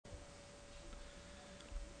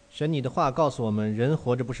神，你的话告诉我们，人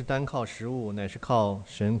活着不是单靠食物，乃是靠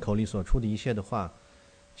神口里所出的一切的话。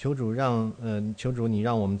求主求主你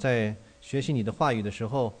让我们在学习你的话语的时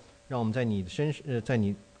候，让我们在你的在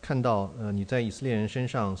你看到你在以色列人身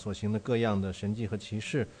上所行的各样的神迹和奇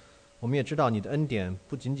事。我们也知道你的恩典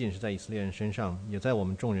不仅仅是在以色列人身上，也在我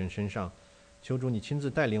们众人身上。求主你亲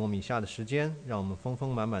自带领我们以下的时间，让我们丰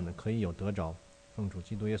丰满满的可以有得着。奉主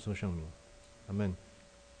基督耶稣圣名，阿们。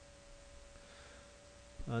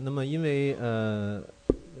那么因为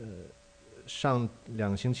上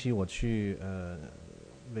2个星期我去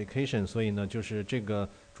vacation， 所以呢就是这个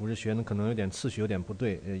主日学呢可能有点次序有点不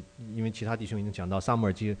对，因为其他弟兄已经讲到撒母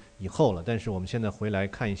耳记以后了，但是我们现在回来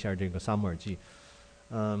看一下这个撒母耳记。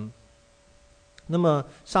那么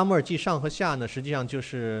撒母耳记上和下呢，实际上就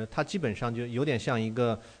是它基本上就有点像一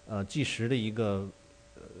个纪实的一个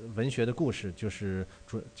文学的故事，就是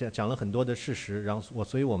讲了很多的事实，然后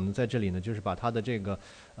所以我们在这里呢，就是把它的这个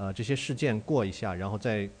这些事件过一下，然后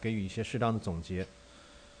再给予一些适当的总结。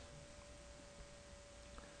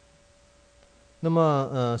那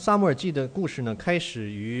么撒母耳记的故事呢，开始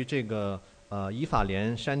于这个以法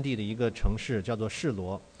莲山地的一个城市叫做示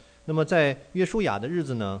罗。那么在约书亚的日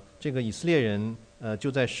子呢，这个以色列人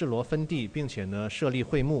就在示罗分地，并且呢设立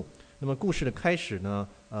会幕。那么故事的开始呢，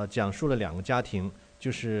讲述了2个家庭，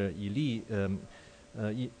就是以利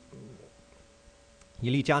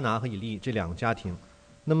加拿和以利这2个家庭。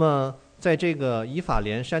那么在这个以法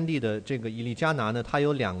莲山地的这个以利加拿呢，他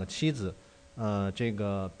有2个妻子，这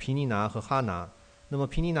个皮尼拿和哈拿。那么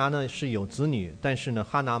皮尼拿呢是有子女，但是呢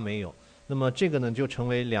哈拿没有。那么这个呢就成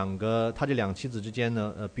为他这2个妻子之间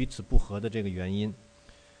呢彼此不和的这个原因。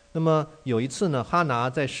那么有一次呢，哈拿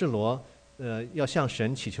在示罗要向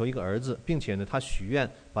神祈求一个儿子，并且呢他许愿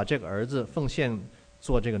把这个儿子奉献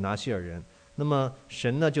做这个拿西尔人。那么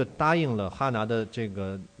神呢就答应了哈拿的这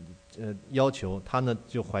个要求，她呢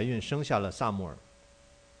就怀孕生下了撒母耳。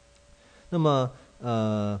那么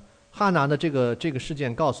哈拿的这个事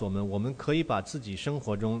件告诉我们，我们可以把自己生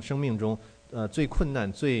命中最困难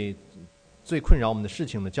最困扰我们的事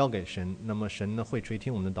情呢交给神，那么神呢会垂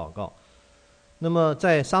听我们的祷告。那么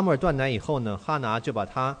在撒母耳断奶以后呢，哈拿就把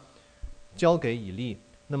他交给以利。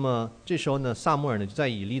那么这时候呢，撒母耳呢就在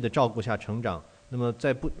以利的照顾下成长。那么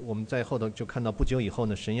我们在后头就看到不久以后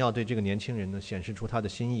呢，神要对这个年轻人呢显示出他的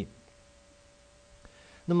心意。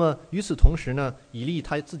那么与此同时呢，以利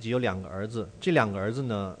他自己有2个儿子，这2个儿子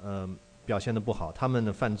呢表现得不好，他们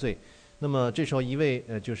呢犯罪。那么这时候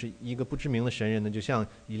就是一个不知名的神人呢，就向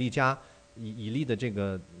以利的这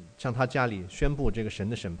个向他家里宣布这个神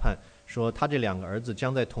的审判，说他这2个儿子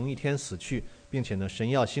将在同一天死去，并且呢神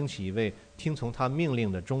要兴起一位听从他命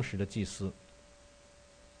令的忠实的祭司。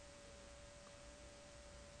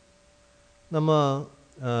那么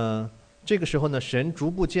这个时候呢，神逐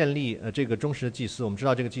步建立这个忠实的祭司。我们知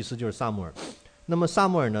道这个祭司就是撒母耳。那么撒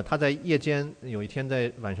母耳呢，他在夜间有一天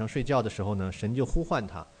在晚上睡觉的时候呢，神就呼唤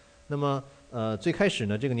他。那么最开始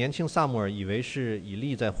呢，这个年轻撒母耳以为是以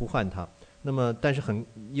利在呼唤他。那么但是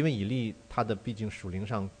因为以利他的毕竟属灵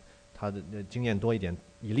上他的经验多一点，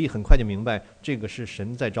以利很快就明白这个是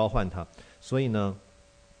神在召唤他，所以呢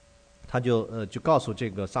他就告诉这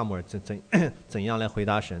个撒母耳怎样来回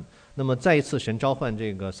答神。那么再一次神召唤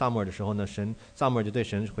这个撒母耳的时候呢，撒母耳就对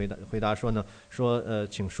神回答说呢，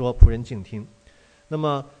请说，仆人静听。那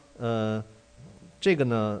么这个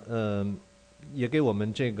呢也给我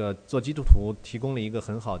们这个做基督徒提供了一个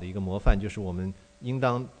很好的一个模范，就是我们应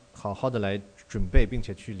当好好的来准备，并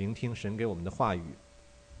且去聆听神给我们的话语。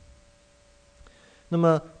那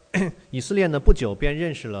么以色列呢不久便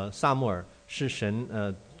认识了撒母耳是神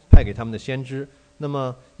派给他们的先知。那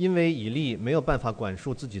么因为以利没有办法管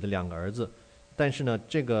束自己的2个儿子，但是呢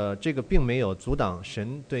这个并没有阻挡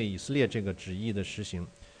神对以色列这个旨意的实行。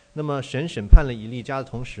那么神审判了以利家的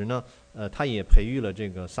同时呢，他也培育了这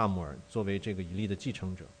个撒母耳作为这个以利的继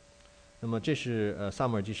承者。那么这是撒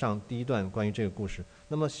母耳记上第1段关于这个故事。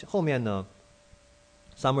那么后面呢，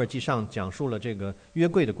撒母耳记上讲述了这个约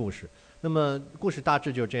柜的故事。那么故事大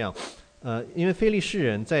致就是这样。因为非利士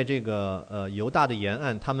人在这个犹大的沿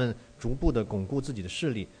岸，他们逐步的巩固自己的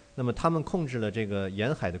势力。那么他们控制了这个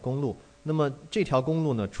沿海的公路。那么这条公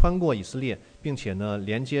路呢，穿过以色列，并且呢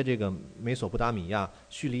连接这个美索不达米亚、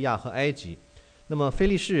叙利亚和埃及。那么非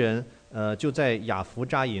利士人就在雅弗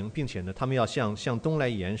扎营，并且呢他们要向东来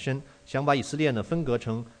延伸，想把以色列呢分割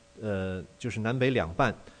成就是南北2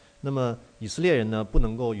半。那么以色列人呢不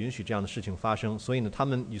能够允许这样的事情发生，所以呢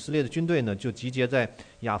以色列的军队呢就集结在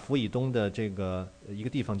雅弗以东的这个一个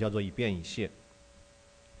地方叫做以便以谢。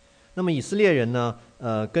那么以色列人呢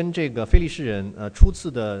跟这个非利士人初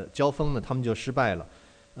次的交锋呢他们就失败了，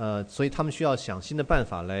所以他们需要想新的办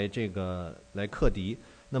法来克敌。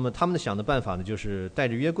那么他们想的办法呢，就是带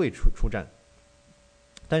着约柜出战。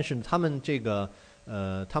但是他们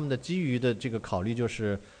他们的基于的这个考虑就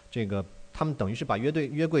是他们等于是把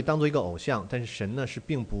约柜当做一个偶像，但是神呢是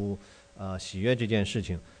并不喜悦这件事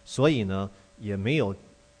情，所以呢也没有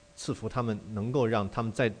赐福他们，能够让他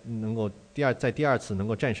们能够在第二次能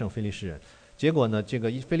够战胜非利士人。结果呢，这个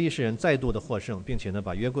非利士人再度的获胜，并且呢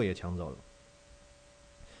把约柜也抢走了，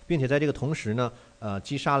并且在这个同时呢，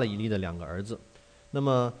击杀了以利的2个儿子。那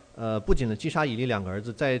么不仅呢击杀以利2个儿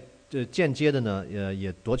子，在间接的呢也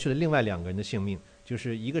夺去了另外2个人的性命，就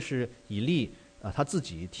是一个是以利他自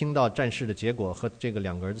己听到战事的结果和这个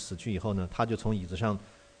2个儿子死去以后呢，他就从椅子上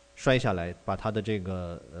摔下来，把他的这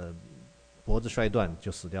个脖子摔断就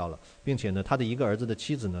死掉了，并且呢他的一个儿子的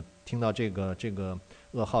妻子呢听到这个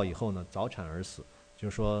噩耗以后呢早产而死，就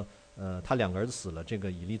是说他2个儿子死了，这个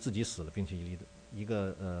以利自己死了，并且以利的一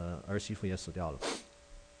个儿媳妇也死掉了。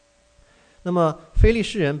那么非利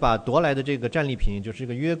士人把夺来的这个战利品，就是这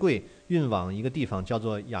个约柜，运往一个地方叫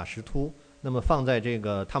做雅什突，那么放在这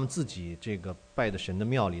个他们自己这个拜的神的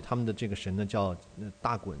庙里，他们的这个神呢叫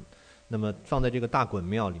大衮，那么放在这个大衮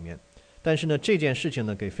庙里面。但是呢这件事情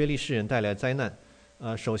呢给非利士人带来灾难。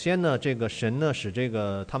首先呢这个神呢使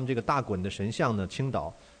他们这个大衮的神像呢倾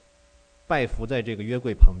倒，拜伏在这个约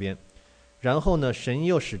柜旁边。然后呢神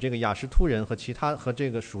又使这个雅什突人和这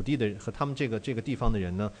个属地的和他们这个地方的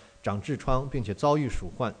人呢长痔疮，并且遭遇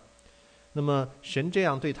鼠患。那么神这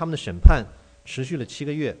样对他们的审判持续了7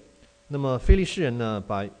个月。那么非利士人呢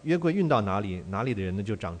把约柜运到哪里的人呢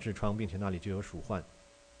就长痔疮，并且那里就有鼠患。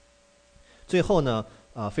最后呢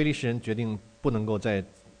非利士人决定不能够再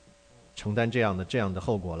承担这样的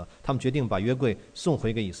后果了，他们决定把约柜送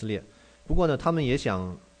回给以色列。不过呢他们也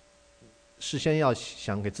事先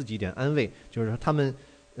想给自己一点安慰，就是说他们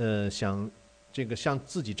想向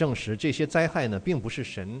自己证实这些灾害呢并不是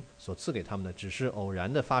神所赐给他们的，只是偶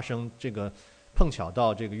然的发生，碰巧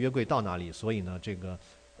到这个约柜到哪里，所以呢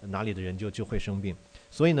哪里的人就会生病。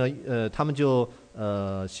所以呢他们就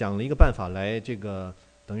想了一个办法来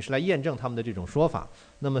等于是来验证他们的这种说法。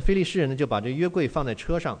那么非利士人呢就把这约柜放在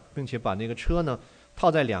车上，并且把那个车呢套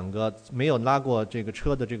在2个没有拉过这个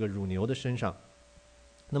车的这个乳牛的身上。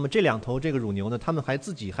那么这2头这个乳牛呢，他们还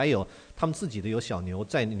有他们自己的有小牛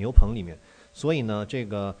在牛棚里面，所以呢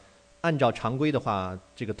按照常规的话，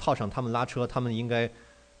套上他们拉车，他们应该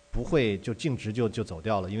不会就径直就走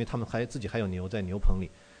掉了，因为他们自己还有牛在牛棚里。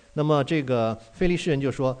那么非利士人就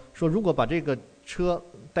说如果把这个车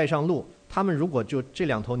带上路，他们如果就这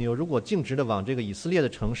2头牛如果径直的往这个以色列的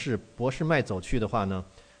城市伯示麦走去的话呢，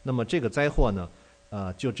那么这个灾祸呢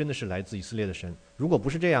就真的是来自以色列的神。如果不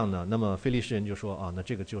是这样呢，那么非利士人就说那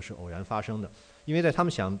这个就是偶然发生的。因为在他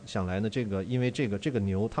们想来呢，因为这个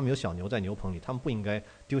牛，他们有小牛在牛棚里，他们不应该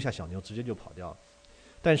丢下小牛直接就跑掉了。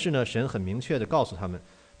但是呢神很明确的告诉他们，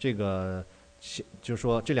就是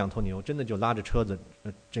说这2头牛真的就拉着车子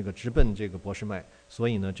直奔伯示麦，所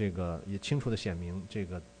以呢也清楚的显明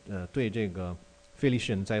对非利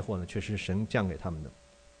士人的灾祸呢确实是神降给他们的。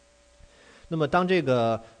那么当这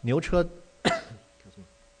个牛车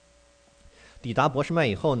抵达伯示麦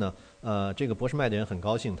以后呢这个伯示麦的人很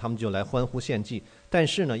高兴，他们就来欢呼献祭。但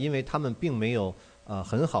是呢因为他们并没有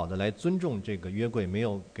很好的来尊重这个约柜，没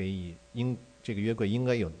有给这个约柜应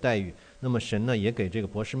该有待遇，那么神呢也给这个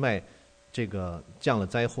伯示麦降了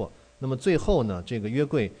灾祸。那么最后呢这个约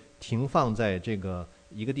柜停放在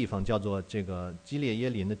一个地方叫做基列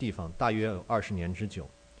耶林的地方，大约有20年之久。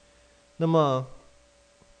那么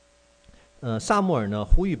撒母耳呢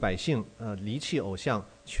呼吁百姓离弃偶像，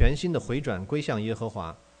全心的回转归向耶和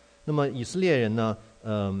华。那么以色列人呢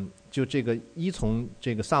就依从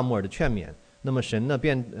撒母耳的劝勉，那么神呢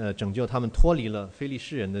便拯救他们脱离了非利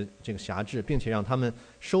士人的辖制，并且让他们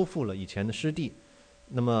收复了以前的失地。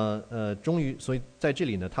那么终于，所以在这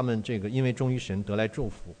里呢他们因为忠于神得来祝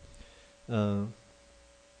福。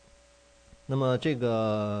那么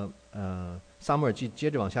撒母耳记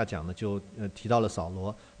接着往下讲呢，就提到了扫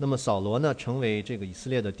罗。那么扫罗呢成为以色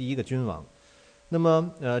列的第1个君王。那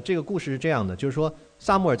么这个故事是这样的，就是说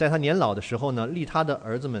撒母耳在他年老的时候呢，立他的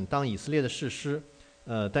儿子们当以色列的士师。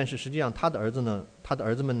但是实际上他的儿子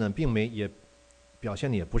们呢并也表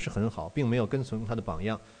现的也不是很好，并没有跟从他的榜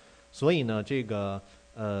样。所以呢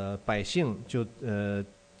百姓就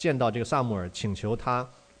见到撒母耳，请求他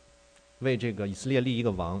为以色列立一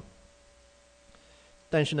个王。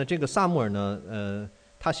但是呢撒母耳呢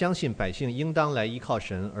他相信百姓应当来依靠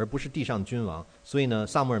神，而不是地上君王。所以呢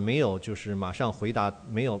撒母耳没有马上回答，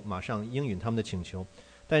没有马上应允他们的请求。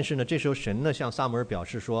但是呢这时候神呢向撒母耳表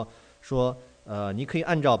示说你可以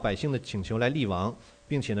按照百姓的请求来立王，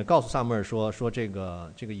并且呢告诉撒母耳说这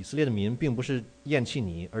个以色列的民并不是厌弃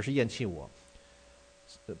你，而是厌弃我。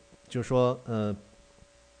就是说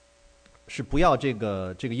是不要这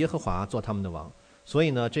个耶和华做他们的王。所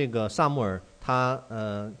以呢，这个撒母耳他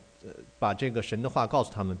把这个神的话告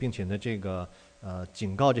诉他们，并且呢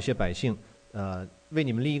警告这些百姓，为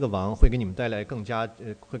你们立一个王会给你们带来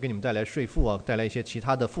会给你们带来税负啊，带来一些其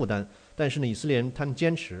他的负担。但是呢，以色列人他们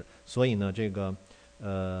坚持，所以呢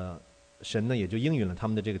神呢也就应允了他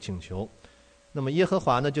们的这个请求。那么耶和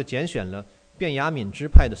华呢就拣选了便雅悯支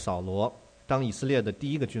派的扫罗当以色列的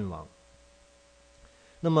第一个君王。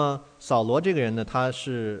那么扫罗这个人呢，他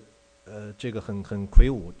是这个很魁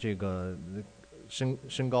梧，这个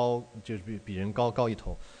身高就是比人高一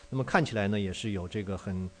头。那么看起来呢也是有这个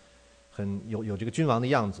有这个君王的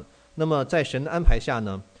样子。那么在神的安排下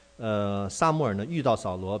呢，撒母耳呢遇到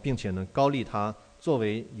扫罗，并且呢高立他作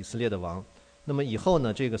为以色列的王。那么以后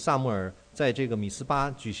呢，这个撒母耳在这个米斯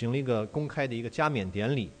巴举行了一个公开的一个加冕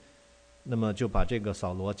典礼，那么就把这个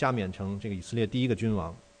扫罗加冕成这个以色列第一个君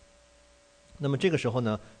王。那么这个时候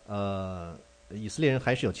呢，以色列人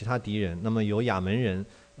还是有其他敌人，那么有亚门人，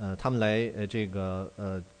他们来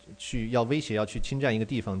要威胁要去侵占一个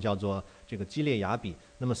地方，叫做这个基列雅比。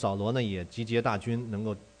那么扫罗呢也集结大军，能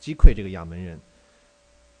够击溃这个亚门人。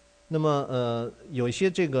那么有一些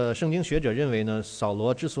这个圣经学者认为呢，扫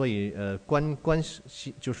罗之所以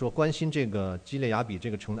就是说关心这个基列雅比这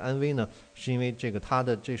个城的安危呢，是因为这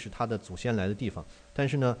是他的祖先来的地方。但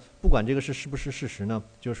是呢，不管这个是不是事实呢，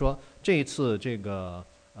就是说这一次这个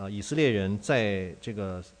以色列人在这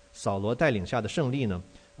个扫罗带领下的胜利呢，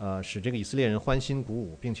使这个以色列人欢欣鼓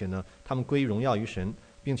舞，并且呢他们归荣耀于神，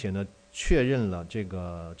并且呢确认了这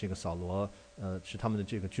个扫罗是他们的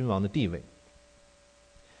这个君王的地位。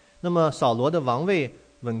那么扫罗的王位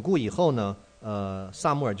稳固以后呢，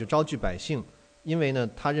撒母耳就招聚百姓，因为呢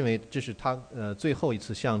他认为这是他最后一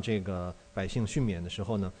次向这个百姓训勉的时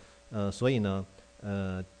候呢，所以呢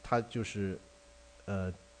他就是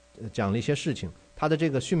讲了一些事情。他的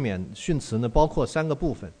这个训词呢包括3个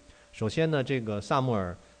部分。首先呢，这个撒母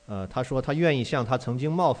耳他说他愿意向他曾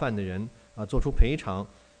经冒犯的人做出赔偿，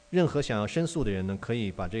任何想要申诉的人呢可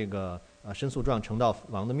以把这个申诉状呈到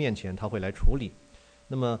王的面前，他会来处理。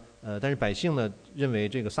那么但是百姓呢认为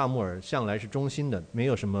这个撒母耳向来是忠心的，没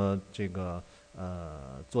有什么这个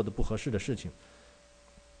做的不合适的事情。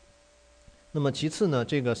那么其次呢，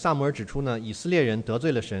这个撒母耳指出呢，以色列人得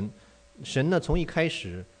罪了神，神呢从一开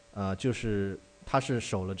始就是他是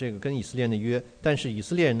守了这个跟以色列人的约，但是以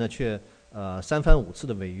色列人呢却3番5次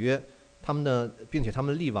的违约，并且他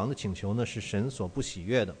们立王的请求呢是神所不喜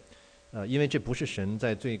悦的，因为这不是神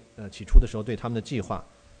在起初的时候对他们的计划。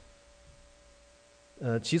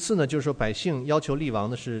其次呢，就是说百姓要求立王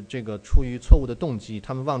的是这个出于错误的动机，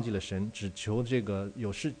他们忘记了神，只求这个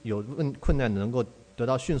有困难能够得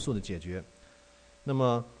到迅速的解决。那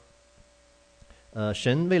么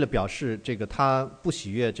神为了表示这个他不喜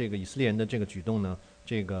悦这个以色列人的这个举动呢，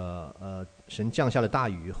这个神降下了大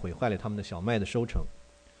雨，毁坏了他们的小麦的收成。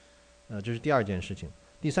这是第2件事情。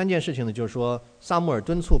第3件事情呢，就是说撒母耳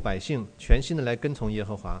敦促百姓全心的来跟从耶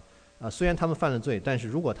和华。虽然他们犯了罪，但是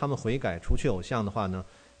如果他们悔改，除去偶像的话呢，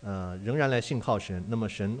仍然来信靠神，那么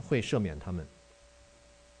神会赦免他们。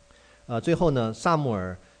最后呢，撒母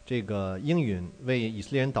耳这个应允为以色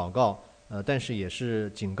列人祷告，但是也是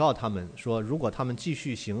警告他们说，如果他们继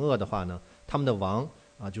续行恶的话呢，他们的王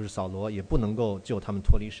就是扫罗也不能够救他们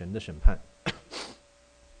脱离神的审判。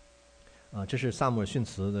这是撒母耳训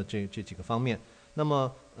词的这几个方面。那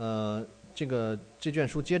么这卷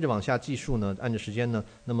书接着往下记述呢，按照时间呢，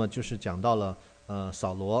那么就是讲到了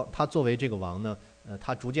扫罗他作为这个王呢，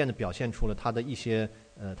他逐渐的表现出了他的一些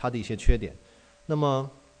缺点。那么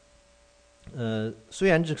虽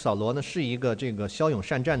然这个扫罗呢是一个这个骁勇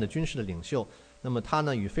善战的军事的领袖，那么他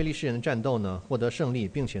呢与非利士人的战斗呢获得胜利，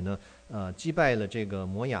并且呢击败了这个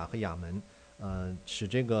摩亚和亚门，使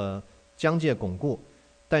这个疆界巩固。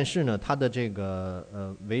但是呢他的这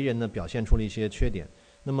个为人呢表现出了一些缺点。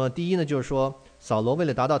那么第一呢，就是说扫罗为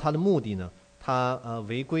了达到他的目的呢，他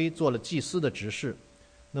违规做了祭司的执事。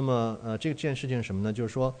那么这件事情是什么呢？就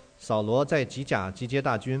是说扫罗在吉甲集结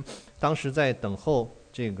大军，当时在等候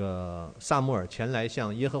这个撒母耳前来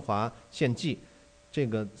向耶和华献祭。这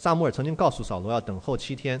个撒母耳曾经告诉扫罗要等候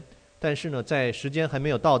7天，但是呢在时间还没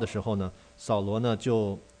有到的时候呢，扫罗呢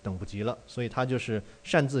就等不及了，所以他就是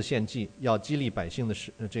擅自献祭，要激励百姓的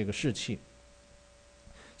这个士气。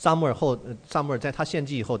撒母耳在他献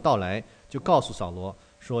祭以后到来，就告诉扫罗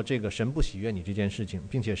说，这个神不喜悦你这件事情，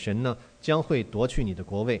并且神呢将会夺去你的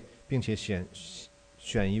国位，并且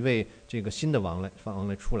选一位这个新的王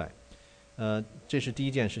来出来。这是第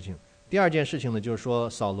1件事情。第2件事情呢，就是说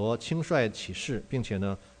扫罗轻率起事，并且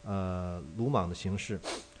呢鲁莽的行事。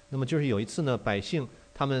那么就是有一次呢，百姓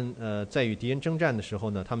他们在与敌人征战的时候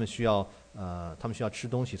呢，他们需要吃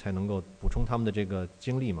东西才能够补充他们的这个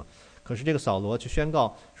精力嘛。可是这个扫罗就宣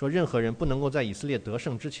告说，任何人不能够在以色列得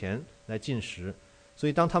胜之前来进食。所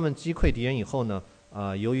以当他们击溃敌人以后呢，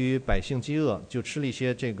由于百姓饥饿，就吃了一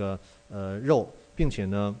些这个肉，并且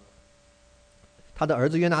呢，他的儿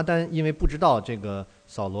子约拿单因为不知道这个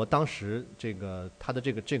扫罗当时他的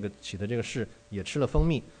这个起的这个誓，也吃了蜂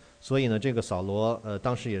蜜，所以呢，这个扫罗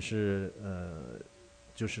当时也是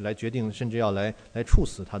就是来决定，甚至要来处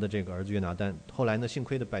死他的这个儿子约拿单。后来呢，幸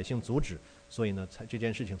亏的百姓阻止，所以呢，这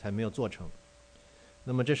件事情才没有做成。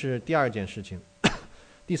那么这是第二件事情。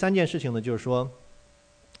第三件事情呢，就是说，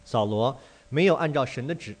扫罗没有按照神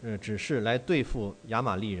的指示来对付亚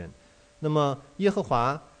玛利人。那么耶和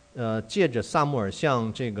华借着撒母耳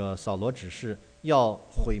向这个扫罗指示，要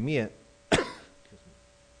毁灭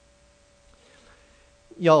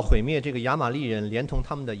这个亚玛利人，连同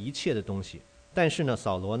他们的一切的东西。但是呢，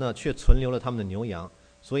扫罗呢却存留了他们的牛羊。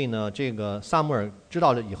所以呢，这个撒母耳知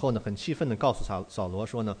道了以后呢，很气愤地告诉扫罗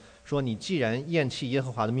说呢，说你既然厌弃耶和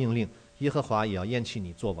华的命令，耶和华也要厌弃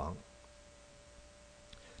你做王。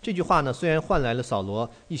这句话呢，虽然换来了扫罗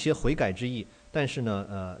一些悔改之意，但是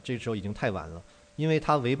呢，这时候已经太晚了，因为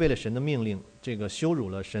他违背了神的命令，这个羞辱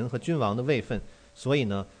了神和君王的位分，所以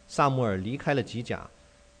呢，撒母耳离开了吉甲。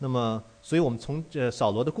那么，所以我们从扫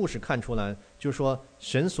罗的故事看出来，就是说，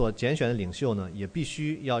神所拣选的领袖呢，也必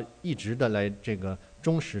须要一直的来这个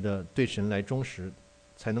忠实的对神来忠实，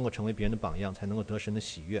才能够成为别人的榜样，才能够得神的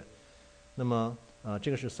喜悦。那么，这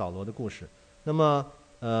个是扫罗的故事。那么，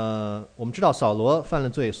我们知道扫罗犯了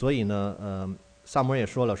罪，所以呢，撒母耳也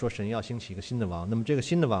说了，说神要兴起一个新的王。那么这个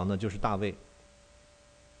新的王呢，就是大卫。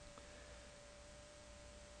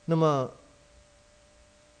那么，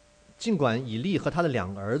尽管以利和他的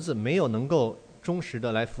两个儿子没有能够忠实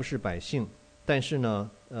的来服侍百姓，但是呢，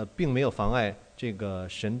并没有妨碍这个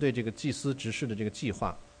神对这个祭司执事的这个计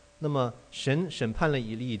划。那么，神审判了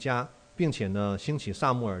以利一家，并且呢，兴起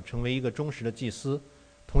撒母耳成为一个忠实的祭司。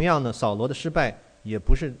同样呢，扫罗的失败也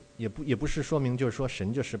不是说明就是说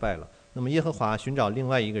神就失败了。那么耶和华寻找另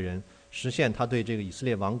外一个人，实现他对这个以色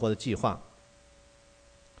列王国的计划。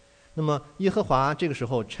那么耶和华这个时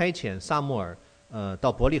候差遣撒母耳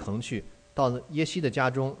到伯利恒去，到了耶西的家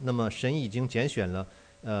中。那么神已经拣选了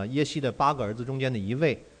耶西的8个儿子中间的一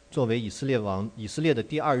位，作为以色列的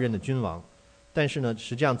第2任的君王。但是呢，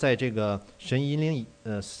实际上在这个神引领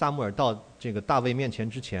撒母耳到这个大卫面前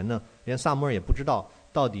之前呢，连撒母耳也不知道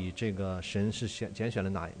到底这个神是拣选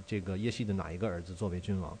了这个耶西的哪一个儿子作为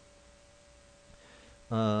君王。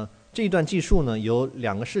这一段记述呢，有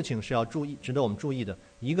2个事情是要值得我们注意的。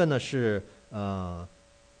一个呢是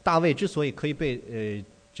大卫之所以可以被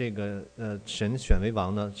神选为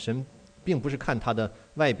王呢，神并不是看他的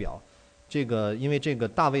外表，因为这个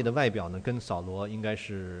大卫的外表呢跟扫罗应该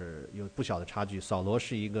是有不小的差距。扫罗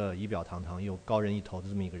是一个仪表堂堂又高人一头的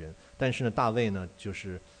这么一个人，但是呢大卫呢就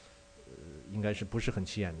是应该是不是很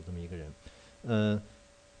起眼的这么一个人。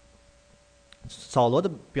扫罗的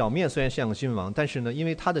表面虽然像个君王，但是呢因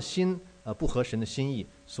为他的心不合神的心意，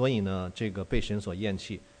所以呢这个被神所厌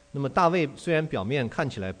弃。那么大卫虽然表面看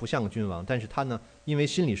起来不像个君王，但是他呢因为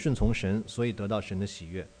心里顺从神，所以得到神的喜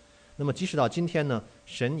悦。那么即使到今天呢，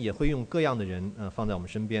神也会用各样的人放在我们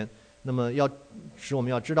身边。那么使我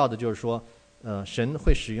们要知道的就是说，神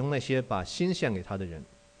会使用那些把心献给他的人。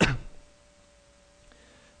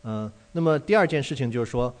那么第二件事情就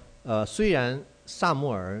是说，虽然撒母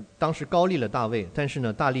耳当时高立了大卫，但是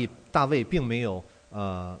呢大卫并没有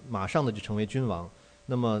马上的就成为君王。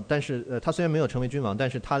那么但是他虽然没有成为君王，但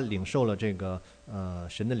是他领受了这个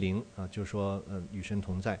神的灵就是说与神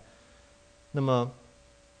同在。那么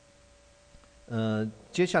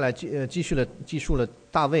接下来记述了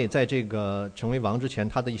大卫在这个成为王之前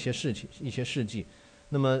他的一些事迹。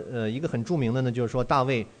那么一个很著名的呢，就是说大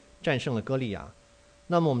卫战胜了歌利亚。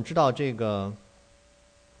那么我们知道这个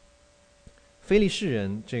非利士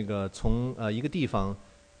人这个从一个地方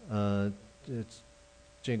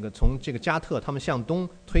从这个加特他们向东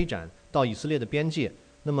推展到以色列的边界。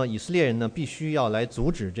那么以色列人呢必须要来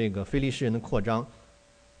阻止这个非利士人的扩张。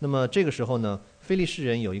那么这个时候呢，非利士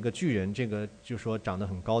人有一个巨人，这个就是说长得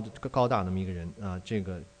很高大那么一个人这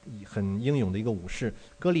个很英勇的一个武士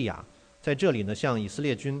歌利亚，在这里呢向以色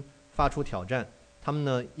列军发出挑战。他们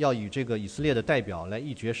呢要与这个以色列的代表来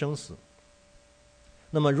一决生死。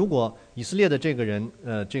那么如果以色列的这个人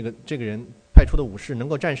这个人派出的武士能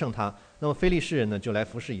够战胜他，那么非利士人呢就来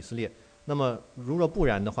服侍以色列。那么如若不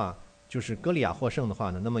然的话，就是歌利亚获胜的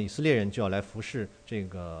话呢，那么以色列人就要来服侍这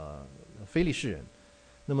个非利士人。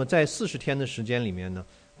那么在40天的时间里面呢，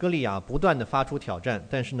歌利亚不断地发出挑战，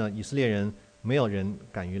但是呢以色列人没有人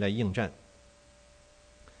敢于来应战。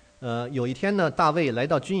有一天呢，大卫来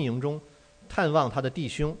到军营中探望他的弟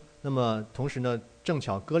兄，那么同时呢，正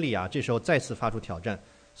巧歌利亚这时候再次发出挑战，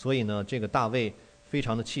所以呢，这个大卫非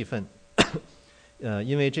常的气愤，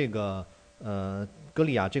因为这个歌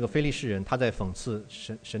利亚这个非利士人他在讽刺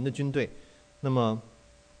神的军队，那么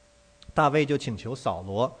大卫就请求扫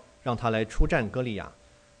罗让他来出战歌利亚。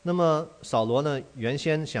那么扫罗呢，原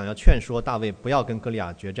先想要劝说大卫不要跟歌利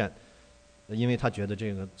亚决战，因为他觉得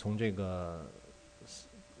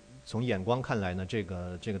从眼光看来呢，这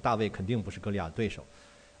个大卫肯定不是歌利亚的对手。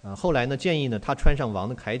后来呢，建议呢他穿上王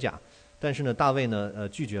的铠甲，但是呢，大卫呢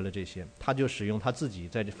拒绝了这些，他就使用他自己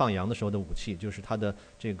在这放羊的时候的武器，就是他的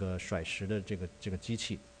这个甩石的这个机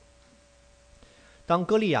器。当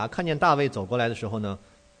歌利亚看见大卫走过来的时候呢，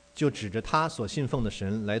就指着他所信奉的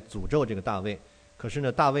神来诅咒这个大卫。可是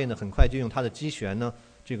呢，大卫呢很快就用他的击拳呢，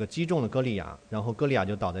这个击中了歌利亚，然后歌利亚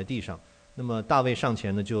就倒在地上。那么大卫上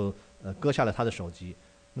前呢，就割下了他的首级。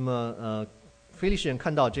那么非利士人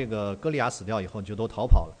看到这个歌利亚死掉以后，就都逃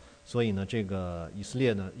跑了。所以呢，这个以色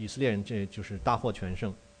列人这就是大获全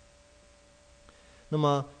胜。那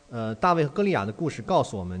么大卫和歌利亚的故事告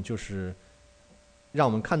诉我们，就是让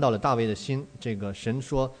我们看到了大卫的心。这个神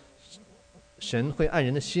说，神会按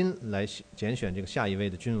人的心来拣选这个下一位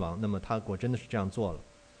的君王，那么他果真的是这样做了。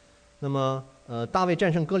那么大卫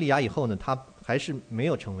战胜歌利亚以后呢，他还是没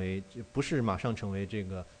有不是马上成为这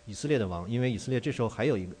个以色列的王，因为以色列这时候还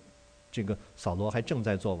有一个这个扫罗还正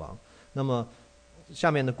在做王。那么下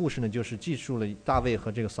面的故事呢，就是记述了大卫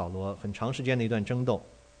和这个扫罗很长时间的一段争斗。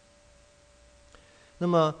那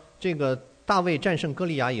么这个大卫战胜歌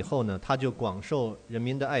利亚以后呢，他就广受人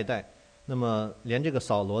民的爱戴。那么连这个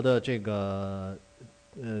扫罗的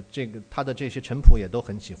他的这些臣仆也都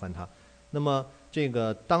很喜欢他。那么这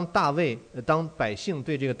个当百姓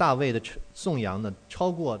对这个大卫的颂扬呢，超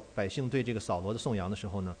过百姓对这个扫罗的颂扬的时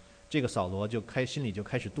候呢，这个扫罗心里就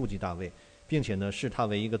开始妒忌大卫，并且呢视他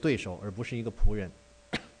为一个对手，而不是一个仆人。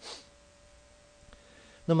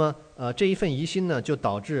那么这一份疑心呢，就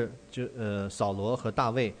导致扫罗和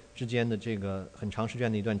大卫之间的这个很长时间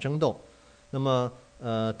的一段争斗。那么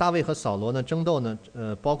大卫和扫罗呢争斗呢，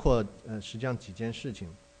包括实际上几件事情。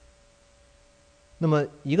那么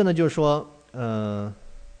一个呢，就是说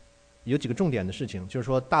有几个重点的事情，就是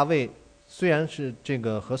说大卫虽然是这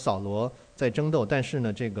个和扫罗在争斗，但是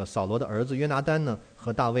呢，这个扫罗的儿子约拿单呢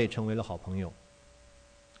和大卫成为了好朋友。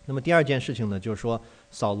那么第二件事情呢，就是说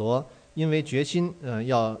扫罗因为决心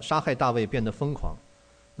要杀害大卫变得疯狂。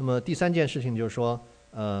那么第三件事情就是说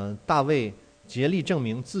大卫竭力证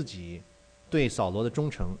明自己对扫罗的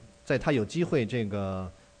忠诚，在他有机会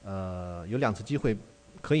有2次机会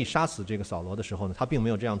可以杀死这个扫罗的时候呢，他并没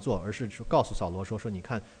有这样做，而是告诉扫罗说你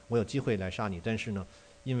看我有机会来杀你，但是呢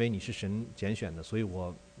因为你是神拣选的，所以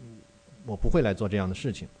我不会来做这样的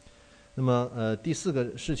事情。那么第4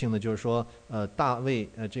个事情呢，就是说大卫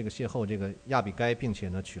这个邂逅这个亚比该，并且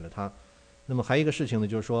呢娶了她。那么还有一个事情呢，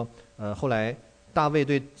就是说后来大卫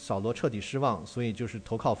对扫罗彻底失望，所以就是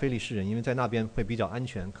投靠非利士人，因为在那边会比较安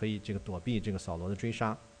全，可以这个躲避这个扫罗的追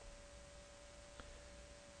杀。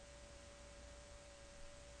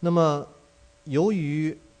那么由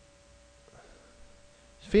于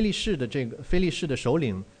非利士的首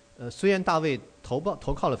领虽然大卫投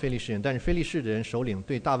靠了非利士人，但是非利士的人首领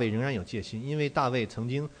对大卫仍然有戒心，因为大卫曾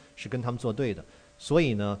经是跟他们作对的。所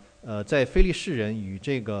以呢在非利士人与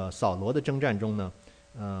这个扫罗的征战中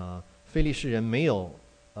呢非利士人没有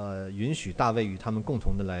允许大卫与他们共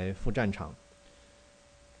同的来赴战场。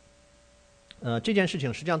这件事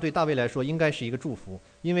情实际上对大卫来说应该是一个祝福，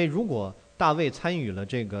因为如果大卫参与了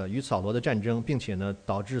这个与扫罗的战争，并且呢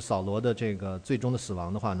导致扫罗的这个最终的死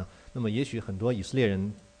亡的话呢，那么也许很多以色列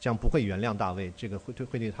人将不会原谅大卫，这个会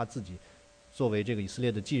对他自己作为这个以色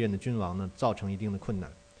列的继任的君王呢造成一定的困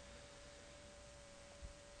难。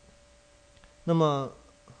那么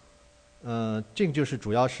这个就是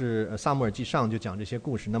主要是撒母耳记上就讲这些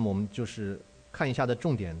故事。那么我们就是看一下的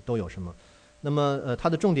重点都有什么。那么它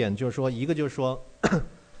的重点就是说，一个就是说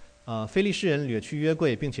非利士人掠去约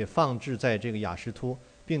柜，并且放置在这个亚实突，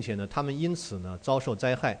并且呢他们因此呢遭受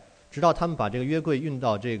灾害，直到他们把这个约柜运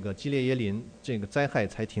到这个基列耶林，这个灾害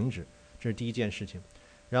才停止。这是第一件事情。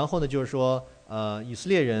然后呢就是说以色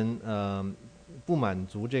列人不满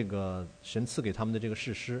足这个神赐给他们的这个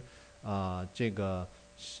士师这个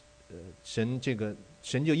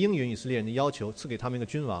神就应允以色列人的要求，赐给他们一个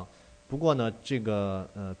君王。不过呢这个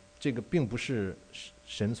并不是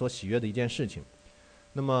神所喜悦的一件事情。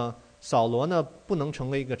那么扫罗呢不能成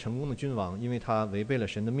为一个成功的君王，因为他违背了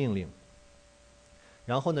神的命令。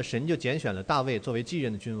然后呢神就拣选了大卫作为继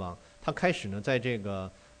任的君王，他开始呢在这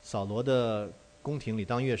个扫罗的宫廷里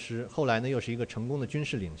当乐师，后来呢又是一个成功的军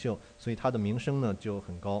事领袖，所以他的名声呢就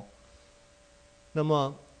很高。那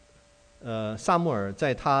么，萨穆尔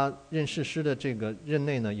在他任士师的这个任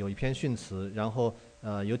内呢，有一篇训词，然后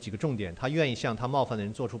有几个重点，他愿意向他冒犯的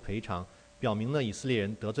人做出赔偿，表明呢以色列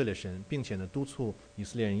人得罪了神，并且呢督促以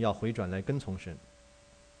色列人要回转来跟从神。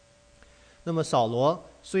那么扫罗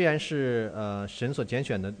虽然是神所拣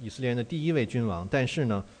选的以色列人的第一位君王，但是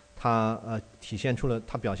呢，他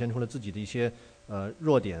表现出了自己的一些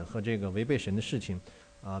弱点和这个违背神的事情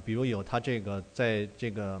比如有他这个在这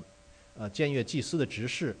个僭越祭司的执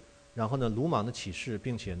事，然后呢鲁莽的起誓，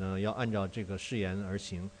并且呢要按照这个誓言而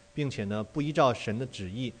行，并且呢不依照神的旨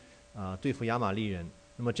意对付亚玛力人。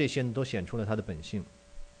那么这些都显出了他的本性。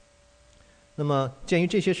那么鉴于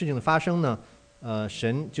这些事情的发生呢，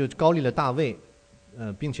神就高立了大卫，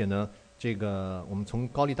并且呢，这个我们从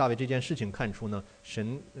高立大卫这件事情看出呢，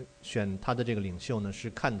神选他的这个领袖呢是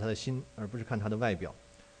看他的心，而不是看他的外表。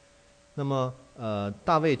那么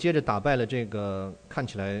大卫接着打败了这个看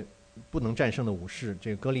起来不能战胜的武士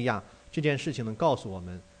这个歌利亚。这件事情呢告诉我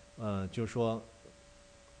们，就是说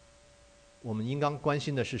我们应当关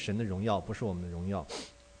心的是神的荣耀，不是我们的荣耀。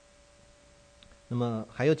那么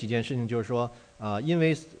还有几件事情，就是说因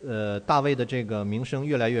为大卫的这个名声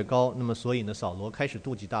越来越高，那么所以呢扫罗开始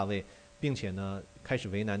妒忌大卫，并且呢开始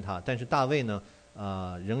为难他。但是大卫呢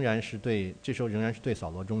这时候仍然是对扫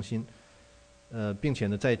罗忠心，并且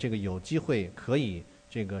呢在这个有机会可以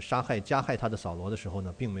这个加害他的扫罗的时候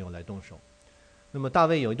呢，并没有来动手。那么大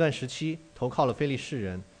卫有一段时期投靠了非利士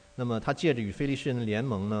人，那么他借着与非利士人的联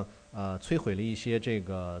盟呢，摧毁了一些这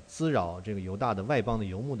个滋扰这个犹大的外邦的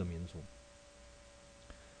游牧的民族。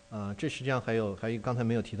这实际上还有刚才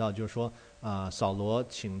没有提到，就是说扫罗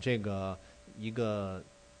请这个一个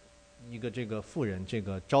这个妇人这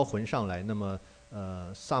个招魂上来，那么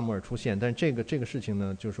萨穆尔出现，但是这个事情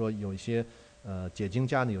呢，就是说有一些解经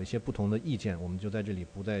家呢有一些不同的意见，我们就在这里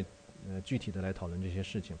不再具体的来讨论这些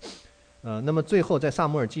事情。那么最后在萨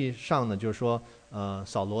穆尔记上呢，就是说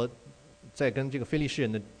扫罗在跟这个非利士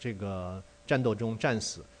人的这个战斗中战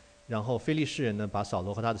死，然后非利士人呢把扫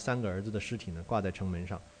罗和他的3个儿子的尸体呢挂在城门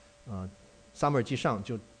上。撒母耳记上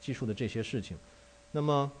就记述的这些事情。那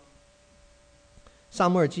么撒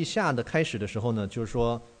母耳记下的开始的时候呢，就是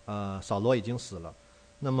说扫罗已经死了，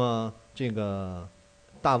那么这个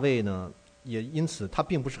大卫呢也因此他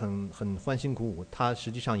并不是很欢欣鼓舞，他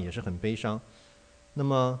实际上也是很悲伤。那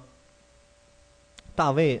么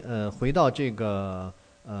大卫回到这个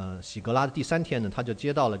喜格拉的第3天呢，他就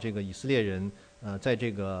接到了这个以色列人在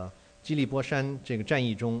这个基利波山这个战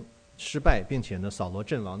役中失败，并且呢扫罗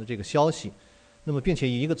阵亡的这个消息。那么并且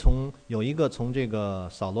有一个从这个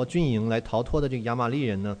扫罗军营来逃脱的这个亚玛力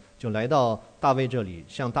人呢，就来到大卫这里，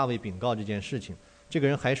向大卫禀告这件事情。这个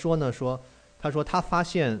人还说呢，他说他发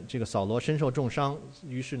现这个扫罗身受重伤，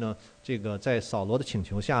于是呢这个在扫罗的请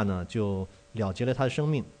求下呢，就了结了他的生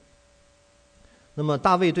命。那么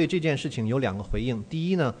大卫对这件事情有2个回应，第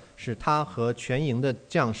一呢是他和全营的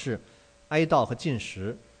将士哀悼和进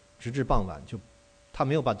食，直至傍晚，就他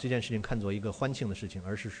没有把这件事情看作一个欢庆的事情，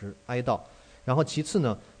而是哀悼。然后其次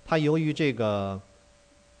呢，他由于这个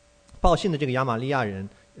报信的这个亚玛力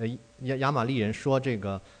人说这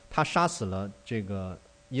个他杀死了这个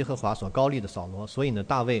耶和华所膏立的扫罗，所以呢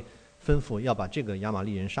大卫吩咐要把这个亚玛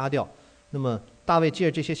力人杀掉。那么大卫借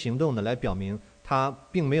着这些行动呢，来表明他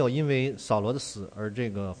并没有因为扫罗的死而这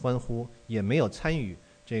个欢呼，也没有参与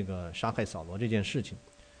这个杀害扫罗这件事情。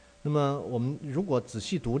那么我们如果仔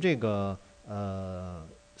细读这个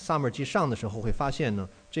撒母耳记上的时候，会发现呢，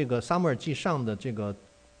这个撒母耳记上的这个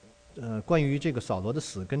关于这个扫罗的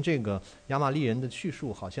死跟这个亚玛力人的叙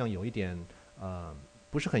述好像有一点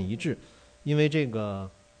不是很一致。因为这个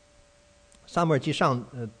撒母耳记上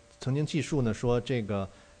曾经记述呢说这个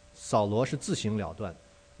扫罗是自行了断，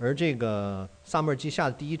而这个撒母耳记下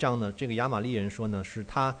的第1章呢，这个亚玛力人说呢是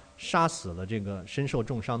他杀死了这个身受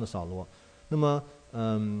重伤的扫罗。那么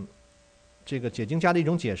这个解经家的一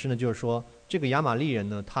种解释呢，就是说这个亚玛力人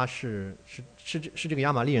呢，他是这个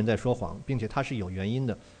亚玛力人在说谎，并且他是有原因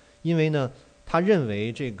的。因为呢他认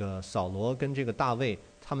为这个扫罗跟这个大卫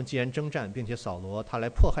他们既然征战，并且扫罗他来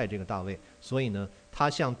迫害这个大卫，所以呢他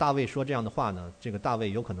向大卫说这样的话呢，这个大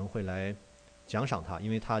卫有可能会来奖赏他，因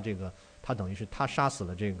为他等于是他杀死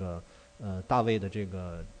了这个大卫的这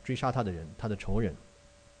个追杀他的人，他的仇人。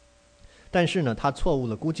但是呢他错误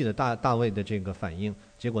了估计了大卫的这个反应，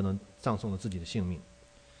结果呢葬送了自己的性命。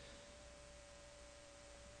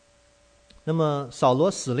那么扫罗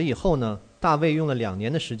死了以后呢，大卫用了2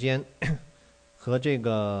年的时间和这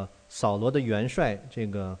个扫罗的元帅这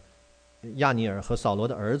个亚尼尔和扫罗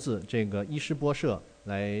的儿子这个伊施波设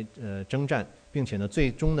来征战，并且呢，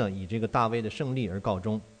最终呢以这个大卫的胜利而告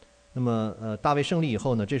终。那么大卫胜利以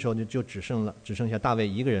后呢，这时候就只剩下大卫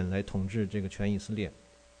一个人来统治这个全以色列。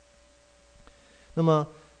那么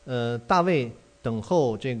大卫等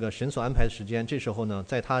候这个神所安排的时间，这时候呢，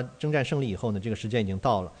在他征战胜利以后呢，这个时间已经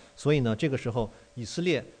到了，所以呢，这个时候以色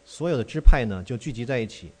列所有的支派呢就聚集在一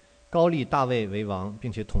起，高立大卫为王，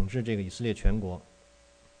并且统治这个以色列全国。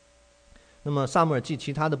那么撒母耳记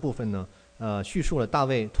其他的部分呢，叙述了大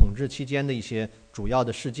卫统治期间的一些主要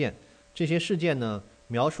的事件，这些事件呢，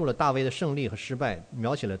描述了大卫的胜利和失败，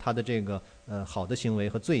描写了他的这个好的行为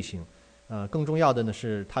和罪行。更重要的呢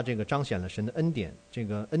是，他这个彰显了神的恩典。这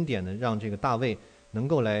个恩典呢，让这个大卫能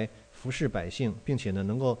够来服侍百姓，并且呢，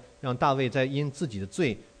能够让大卫在因自己的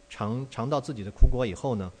罪尝到自己的苦果以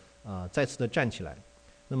后呢，再次的站起来。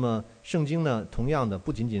那么圣经呢，同样的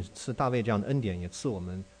不仅仅赐大卫这样的恩典，也赐我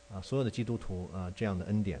们所有的基督徒这样的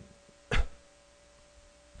恩典。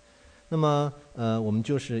那么我们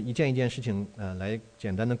就是一件一件事情来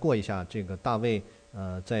简单的过一下这个大卫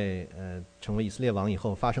在成为以色列王以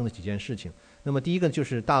后发生的几件事情。那么第一个就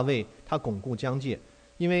是大卫他巩固疆界，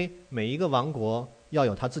因为每一个王国要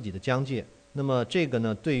有他自己的疆界。那么这个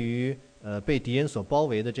呢，对于被敌人所包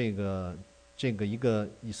围的这个一个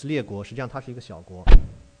以色列国，实际上它是一个小国，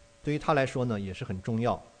对于他来说呢也是很重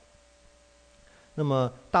要。那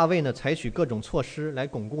么大卫呢，采取各种措施来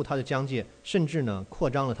巩固他的疆界，甚至呢扩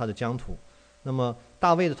张了他的疆土。那么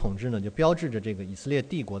大卫的统治呢，就标志着这个以色列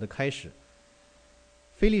帝国的开始。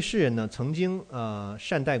非利士人呢，曾经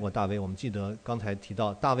善待过大卫。我们记得刚才提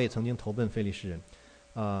到，大卫曾经投奔非利士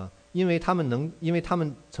人，因为他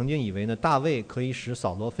们曾经以为呢，大卫可以使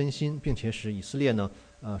扫罗分心，并且使以色列呢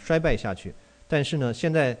衰败下去。但是呢，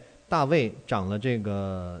现在大卫掌了这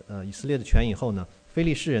个以色列的权以后呢，非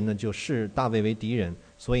利士人呢就视大卫为敌人，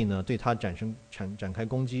所以呢对他展开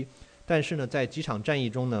攻击。但是呢，在几场战役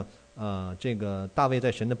中呢，这个大卫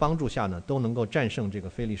在神的帮助下呢，都能够战胜这个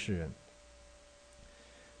非利士人。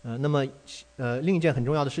那么另一件很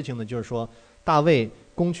重要的事情呢，就是说大卫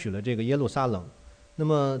攻取了这个耶路撒冷。那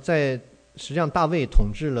么实际上大卫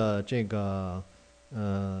统治了这个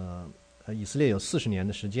以色列有40年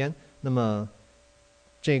的时间。那么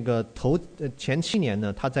这个前7年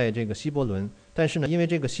呢，他在这个希伯伦，但是呢，因为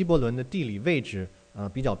这个希伯伦的地理位置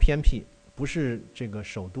比较偏僻，不是这个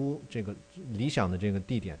首都这个理想的这个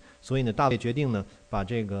地点，所以呢，大卫决定呢把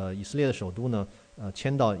这个以色列的首都呢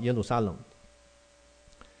迁到耶路撒冷。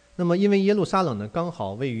那么因为耶路撒冷呢刚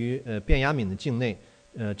好位于便雅悯的境内，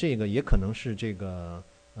这个也可能是这个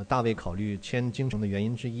大卫考虑迁京城的原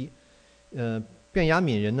因之一。便雅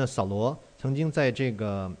悯人呢扫罗曾经在这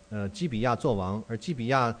个基比亚做王，而基比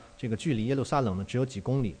亚这个距离耶路撒冷呢只有几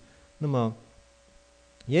公里。那么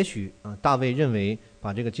也许大卫认为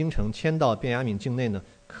把这个京城迁到便雅悯境内呢，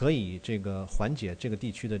可以这个缓解这个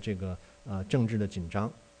地区的这个政治的紧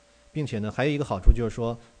张。并且呢，还有一个好处就是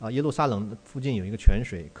说，耶路撒冷附近有一个泉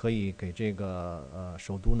水，可以给这个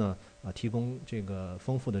首都呢提供这个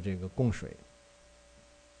丰富的这个供水。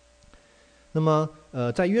那么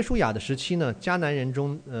在约书亚的时期呢，迦南人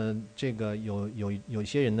中这个有一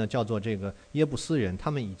些人呢叫做这个耶布斯人，他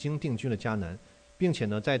们已经定居了迦南，并且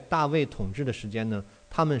呢，在大卫统治的时间呢，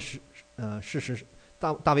他们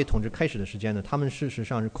大卫统治开始的时间呢，他们事实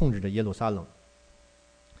上是控制着耶路撒冷。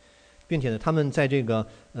并且呢，他们在这个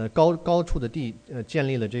高处的地建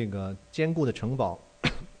立了这个坚固的城堡，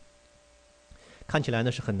看起来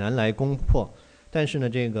呢是很难来攻破。但是呢，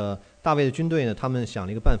这个大卫的军队呢，他们想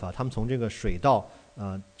了一个办法，他们从这个水道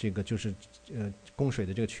这个就是供水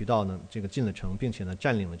的这个渠道呢，这个进了城，并且呢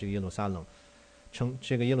占领了这个耶路撒冷，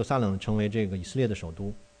这个耶路撒冷成为这个以色列的首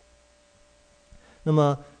都。那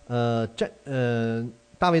么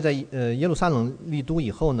大卫在耶路撒冷立都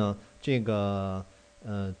以后呢，这个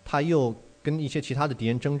他又跟一些其他的敌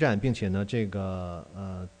人征战，并且呢，这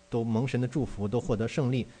个都蒙神的祝福，都获得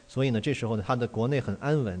胜利。所以呢，这时候呢，他的国内很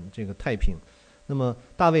安稳，这个太平。那么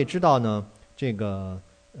大卫知道呢，这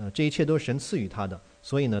一切都是神赐予他的，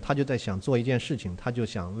所以呢，他就在想做一件事情，他就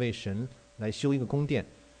想为神来修一个宫殿。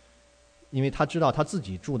因为他知道他自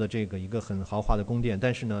己住的这个一个很豪华的宫殿，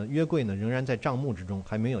但是呢，约柜呢仍然在帐幕之中，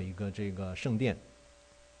还没有一个这个圣殿。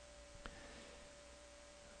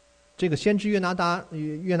这个先知约拿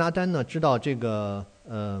单呢知道这个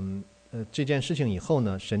这件事情以后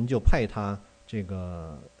呢，神就派他这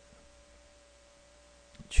个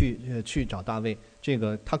去找大卫。这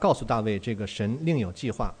个他告诉大卫，这个神另有计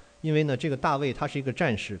划。因为呢，这个大卫他是一个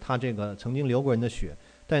战士，他这个曾经流过人的血，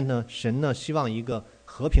但呢，神呢希望一个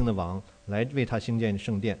和平的王来为他兴建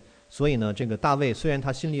圣殿。所以呢，这个大卫虽然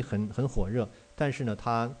他心里很火热，但是呢，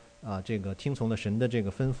他这个听从了神的这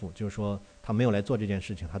个吩咐，就是说他没有来做这件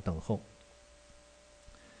事情，他等候。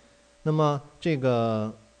那么这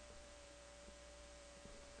个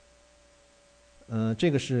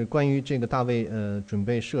是关于这个大卫准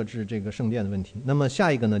备设置这个圣殿的问题。那么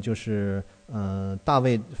下一个呢，就是大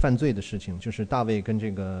卫犯罪的事情，就是大卫跟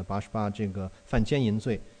这个拔示巴这个犯奸淫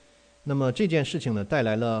罪。那么这件事情呢，带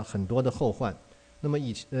来了很多的后患。那么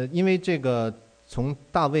因为这个从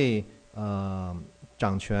大卫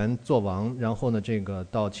掌权做王，然后呢这个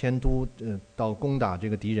到迁都到攻打这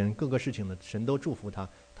个敌人，各个事情呢神都祝福他，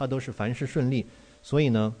他都是凡事顺利，所以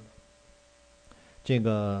呢这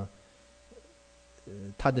个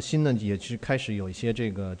他的心呢也是开始有一些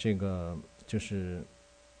这个就是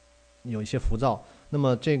有一些浮躁。那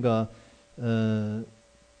么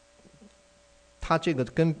他这个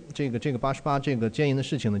跟这个拔示巴这个奸淫的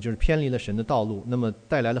事情呢，就是偏离了神的道路，那么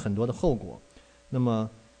带来了很多的后果。那么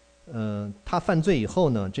他犯罪以后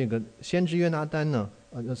呢，这个先知约拿单呢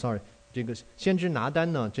这个先知拿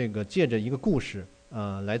单呢，这个借着一个故事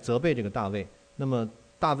来责备这个大卫。那么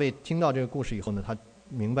大卫听到这个故事以后呢，他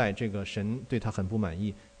明白这个神对他很不满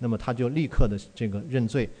意，那么他就立刻的这个认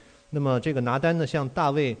罪。那么这个拿单呢向大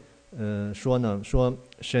卫说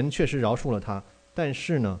神确实饶恕了他，但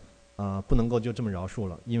是呢不能够就这么饶恕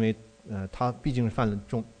了，因为他毕竟犯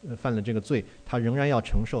了这个罪，他仍然要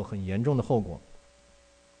承受很严重的后果。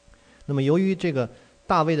那么由于这个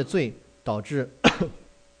大卫的罪导致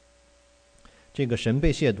这个神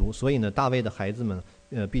被亵渎，所以呢大卫的孩子们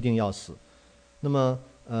必定要死。那么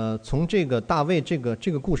从这个大卫这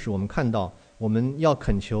个故事我们看到，我们要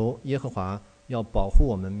恳求耶和华要保护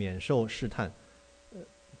我们免受试探。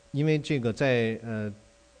因为这个在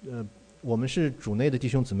我们是主内的弟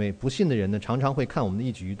兄姊妹，不信的人呢常常会看我们的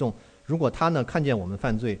一举一动，如果他呢看见我们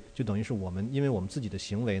犯罪，就等于是我们因为我们自己的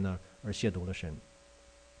行为呢而亵渎了神。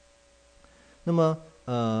那么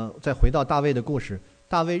再回到大卫的故事，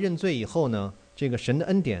大卫认罪以后呢，这个神的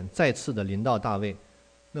恩典再次的临到大卫。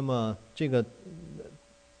那么这个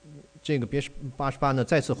拔示巴呢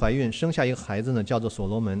再次怀孕，生下一个孩子呢叫做所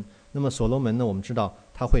罗门。那么所罗门呢，我们知道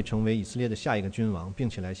他会成为以色列的下一个君王，并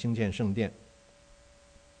且来兴建圣殿。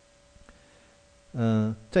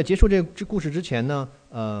在结束这故事之前呢，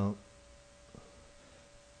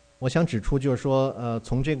我想指出就是说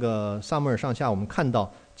从这个撒母耳上下我们看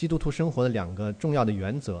到基督徒生活的两个重要的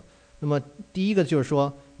原则。那么第一个就是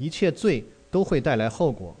说一切罪都会带来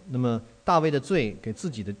后果。那么大卫的罪给自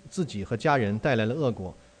己和家人带来了恶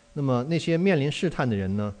果。那么那些面临试探的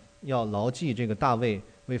人呢，要牢记这个大卫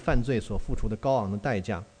为犯罪所付出的高昂的代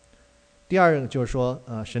价。第二个就是说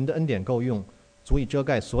神的恩典够用，足以遮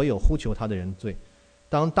盖所有呼求他的人罪。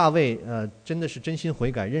当大卫真的是真心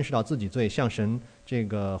悔改，认识到自己罪，向神这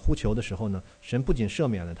个呼求的时候呢，神不仅赦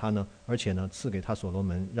免了他呢，而且呢赐给他所罗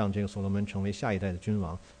门，让这个所罗门成为下一代的君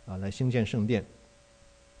王来兴建圣殿。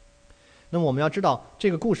那么我们要知道，这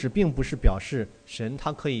个故事并不是表示神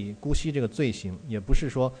他可以姑息这个罪行，也不是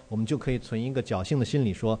说我们就可以存一个侥幸的心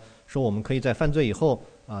理，说我们可以在犯罪以后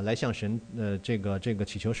来向神这个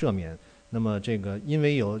祈求赦免。那么这个因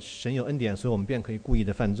为神有恩典，所以我们便可以故意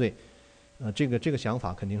的犯罪。这个想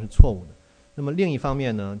法肯定是错误的。那么另一方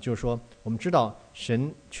面呢，就是说我们知道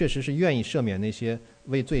神确实是愿意赦免那些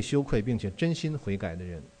为罪羞愧并且真心悔改的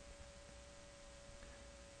人。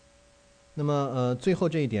那么最后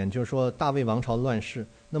这一点就是说大卫王朝乱世。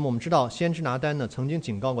那么我们知道先知拿单呢曾经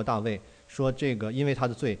警告过大卫，说这个因为他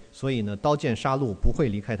的罪，所以呢刀剑杀戮不会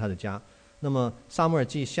离开他的家。那么撒母耳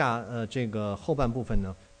记下这个后半部分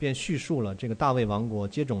呢，便叙述了这个大卫王国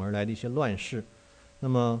接踵而来的一些乱世。那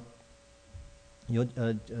么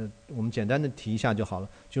我们简单的提一下就好了，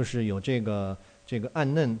就是有这个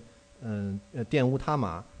暗嫩玷污他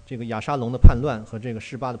玛，这个亚沙龙的叛乱和这个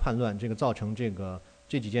示巴的叛乱，这个造成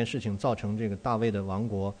这几件事情造成这个大卫的王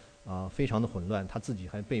国非常的混乱，他自己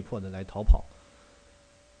还被迫的来逃跑。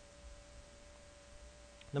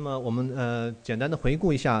那么我们简单的回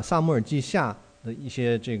顾一下撒母耳记下的一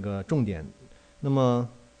些这个重点。那么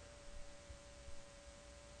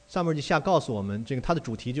撒母耳记下告诉我们，这个它的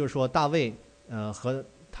主题就是说大卫和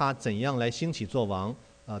他怎样来兴起做王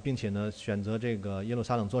并且呢选择这个耶路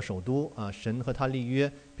撒冷做首都神和他立约，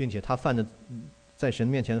并且他在神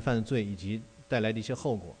面前犯的罪以及带来的一些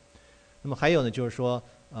后果。那么还有呢，就是说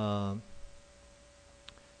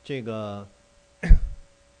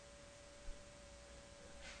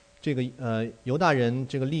犹大人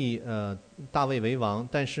这个立大卫为王，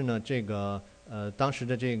但是呢当时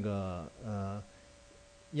的这个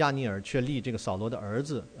亚尼尔却立这个扫罗的儿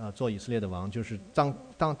子做以色列的王。就是当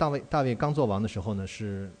大卫刚做王的时候呢，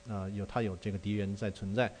是他有这个敌人在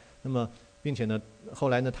存在。那么并且呢后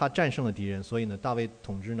来呢他战胜了敌人，所以呢大卫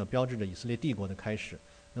统治呢标志着以色列帝国的开始。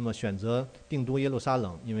那么选择定都耶路撒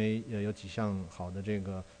冷，因为有几项好的这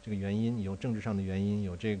个原因，有政治上的原因，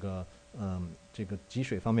有这个积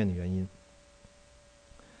水方面的原因。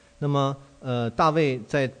那么大卫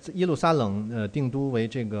在耶路撒冷定都为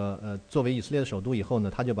这个作为以色列的首都以后呢，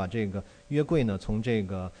他就把这个约柜呢从这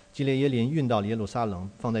个基列耶琳运到了耶路撒冷，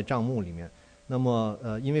放在帐幕里面。那么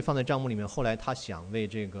因为放在帐幕里面，后来他想为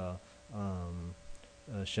这个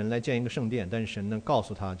神来建一个圣殿，但是神呢告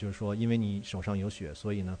诉他，就是说因为你手上有血，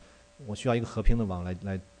所以呢我需要一个和平的王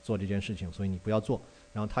来做这件事情，所以你不要做。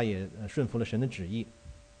然后他也顺服了神的旨意。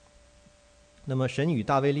那么神与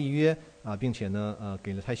大卫立约并且呢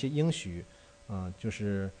给了他一些应许就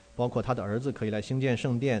是包括他的儿子可以来兴建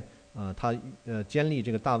圣殿他建立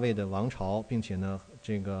这个大卫的王朝，并且呢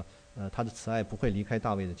这个他的慈爱不会离开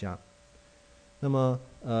大卫的家。那么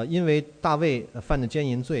因为大卫犯的奸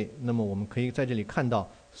淫罪，那么我们可以在这里看到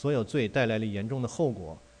所有罪带来了严重的后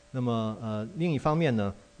果。那么另一方面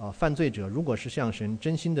呢犯罪者如果是向神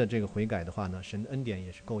真心的这个悔改的话呢，神的恩典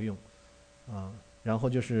也是够用然后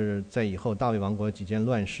就是在以后大卫王国几件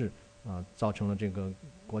乱事造成了这个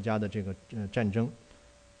国家的这个战争。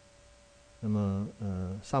那么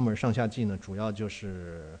撒母耳上下记呢主要就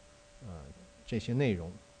是这些内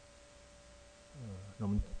容。那我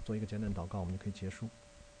们做一个简短祷告，我们就可以结束。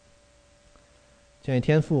亲爱的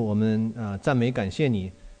天父，我们赞美感谢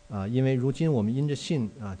你因为如今我们因着信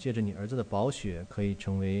借着你儿子的宝血可以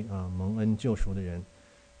成为蒙恩救赎的人。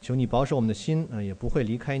求你保守我们的心也不会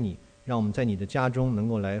离开你，让我们在你的家中能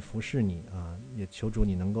够来服侍你也求主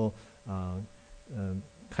你能够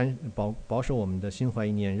保守我们的心怀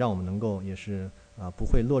意念，让我们能够也是不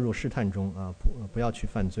会落入试探中不要去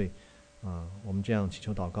犯罪我们这样祈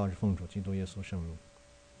求祷告是奉主基督耶稣圣名，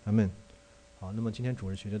阿们。好，那么今天主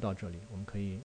日学就到这里，我们可以